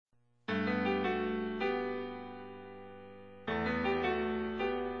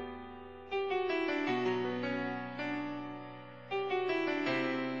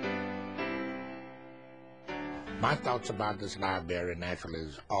My thoughts about this library naturally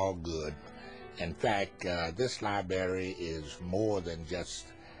is all good. In fact, this library is more than just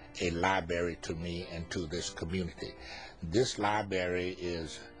a library to me and to this community. This library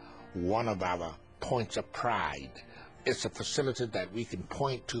is one of our points of pride. It's a facility that we can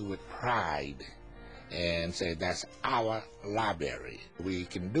point to with pride and say that's our library. We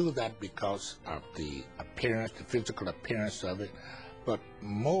can do that because of the appearance, the physical appearance of it, but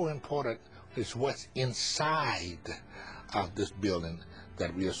more important is what's inside of this building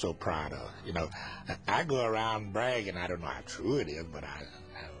that we are so proud of. You know, I go around bragging, I don't know how true it is, but it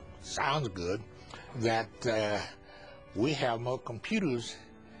sounds good, that we have more computers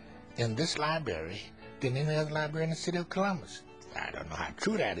in this library than any other library in the city of Columbus. I don't know how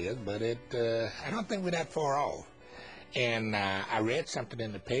true that is, but I don't think we're that far off. And I read something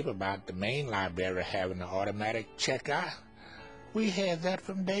in the paper about the main library having an automatic checkout. We had that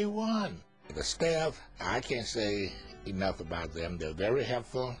from day one. The staff, I can't say enough about them. They're very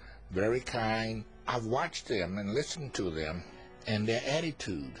helpful, very kind. I've watched them and listened to them, and their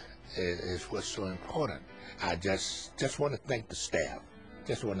attitude is what's so important. I just want to thank the staff.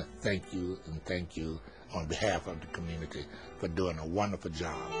 Just want to thank you and thank you on behalf of the community for doing a wonderful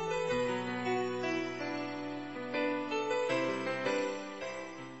job.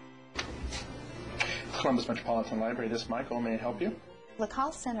 Columbus Metropolitan Library, this is Michael. May I help you? The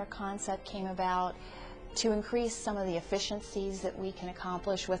call center concept came about to increase some of the efficiencies that we can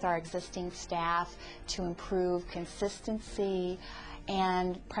accomplish with our existing staff, to improve consistency,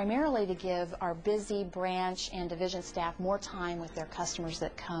 and primarily to give our busy branch and division staff more time with their customers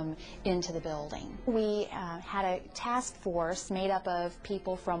that come into the building. We had a task force made up of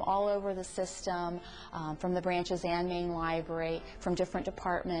people from all over the system, from the branches and main library, from different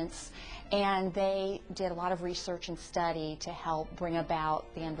departments, and they did a lot of research and study to help bring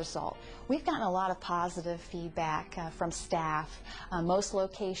about the end result. We've gotten a lot of positive feedback from staff. Most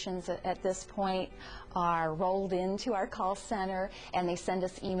locations at this point are rolled into our call center, and they send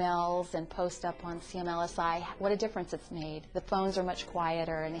us emails and post up on CMLSI what a difference it's made. The phones are much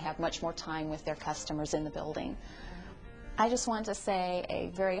quieter, and they have much more time with their customers in the building. I just want to say a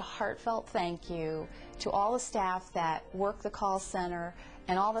very heartfelt thank you to all the staff that work the call center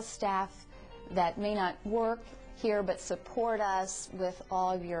and all the staff that may not work here but support us with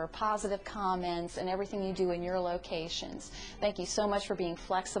all of your positive comments and everything you do in your locations. Thank you so much for being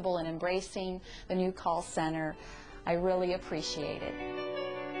flexible and embracing the new call center. I really appreciate it.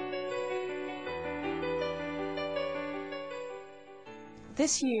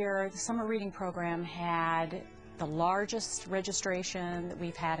 This year, the summer reading program had the largest registration that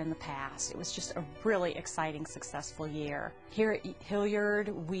we've had in the past. It was just a really exciting, successful year. Here at Hilliard,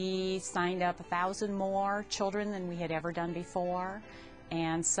 we signed up 1,000 more children than we had ever done before,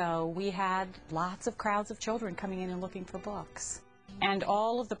 and so we had lots of crowds of children coming in and looking for books. And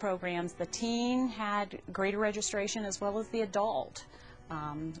all of the programs, the teen had greater registration as well as the adult.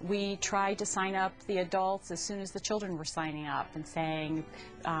 We tried to sign up the adults as soon as the children were signing up and saying,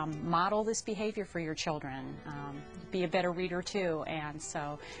 model this behavior for your children, be a better reader too, and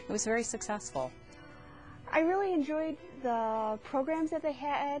so it was very successful. I really enjoyed the programs that they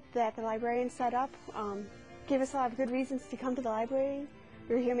had, that the librarians set up. Gave us a lot of good reasons to come to the library.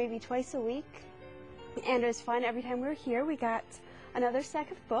 We were here maybe twice a week, and it was fun. Every time we were here, we got another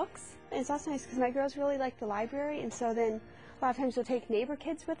stack of books. And it's also nice because my girls really like the library, and so then a lot of times we'll take neighbor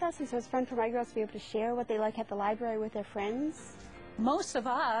kids with us, and so it's fun for my girls to be able to share what they like at the library with their friends. Most of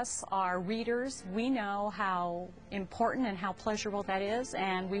us are readers. We know how important and how pleasurable that is,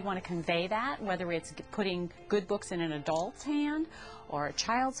 and we want to convey that, whether it's putting good books in an adult's hand or a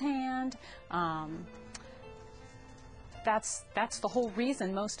child's hand. That's the whole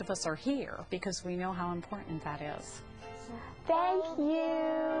reason most of us are here, because we know how important that is. Thank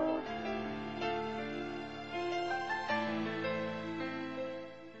you.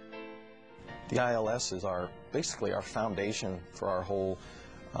 The ILS is basically our foundation for our whole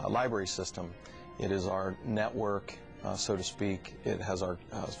library system. It is our network, so to speak. It has our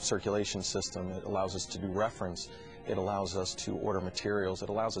circulation system. It allows us to do reference. It allows us to order materials. It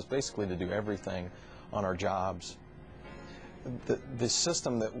allows us basically to do everything on our jobs. The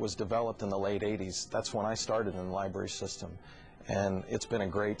system that was developed in the late 80s, that's when I started in the library system. And it's been a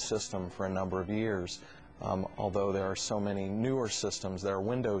great system for a number of years. Although there are so many newer systems that are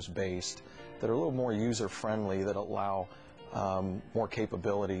Windows-based, that are a little more user-friendly, that allow more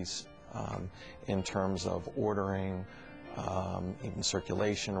capabilities in terms of ordering, even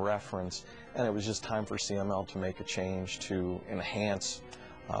circulation, reference, and it was just time for CML to make a change to enhance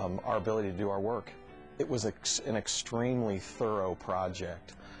our ability to do our work. It was an extremely thorough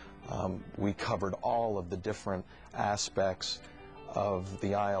project. We covered all of the different aspects of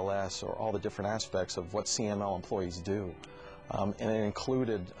the ILS, or all the different aspects of what CML employees do. And it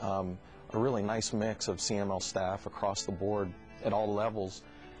included a really nice mix of CML staff across the board at all levels,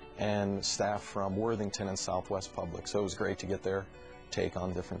 and staff from Worthington and Southwest Public. So it was great to get their take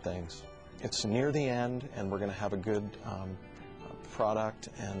on different things. It's near the end, and we're going to have a good product,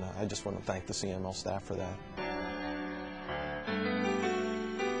 and I just want to thank the CML staff for that.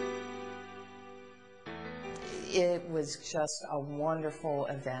 It was just a wonderful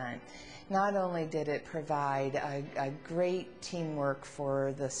event. Not only did it provide a great teamwork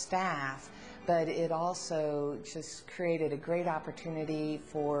for the staff, but it also just created a great opportunity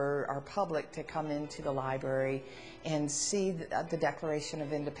for our public to come into the library and see the Declaration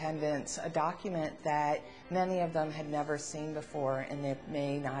of Independence, a document that many of them had never seen before and they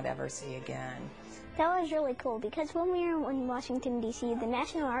may not ever see again. That was really cool because when we were in Washington, D.C., the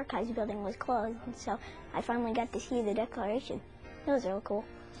National Archives building was closed, and so I finally got to see the Declaration. It was really cool.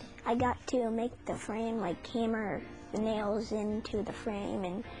 I got to make the frame, like hammer the nails into the frame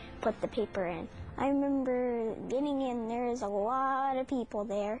and put the paper in. I remember getting in, there was a lot of people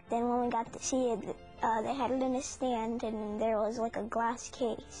there. Then when we got to see it, they had it in a stand, and there was like a glass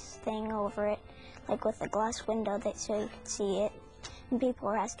case thing over it, like with a glass window so you could see it. And people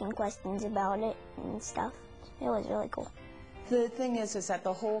were asking questions about it and stuff. It was really cool. The thing is that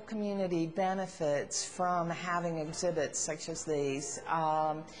the whole community benefits from having exhibits such as these.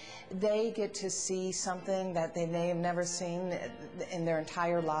 They get to see something that they may have never seen in their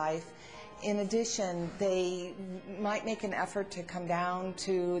entire life. In addition, they might make an effort to come down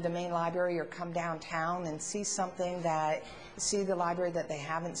to the main library or come downtown and see the library that they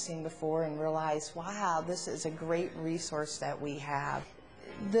haven't seen before and realize, wow, this is a great resource that we have.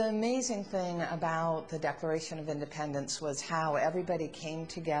 The amazing thing about the Declaration of Independence was how everybody came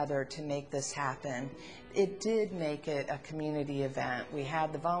together to make this happen. It did make it a community event. We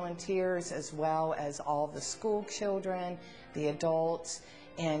had the volunteers as well as all the school children, the adults,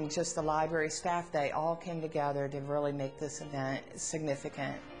 and just the library staff. They all came together to really make this event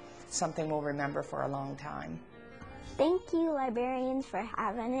significant, something we'll remember for a long time. Thank you, librarians, for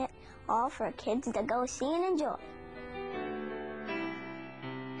having it all for kids to go see and enjoy.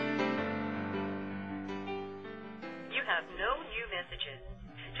 You have no new messages.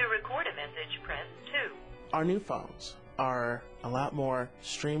 To record a message, press 2. Our new phones are a lot more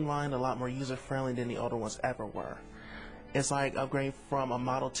streamlined, a lot more user-friendly than the older ones ever were. It's like upgrade from a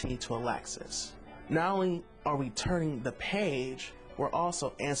Model T to a Lexus. Not only are we turning the page, we're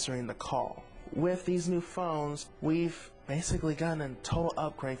also answering the call. With these new phones, we've basically gotten a total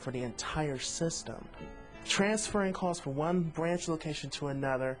upgrade for the entire system. Transferring calls from one branch location to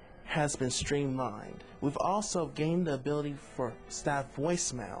another has been streamlined. We've also gained the ability for staff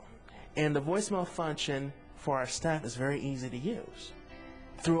voicemail, and the voicemail function for our staff is very easy to use.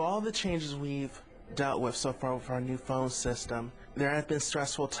 Through all the changes we've dealt with so far with our new phone system, there have been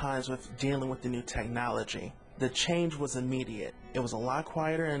stressful times with dealing with the new technology. The change was immediate. It was a lot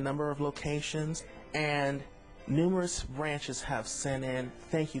quieter in a number of locations, and numerous branches have sent in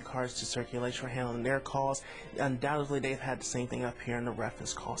thank you cards to circulation for handling their calls. Undoubtedly, they've had the same thing up here in the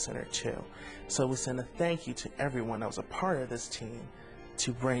reference call center too. So we send a thank you to everyone that was a part of this team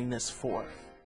to bring this forth.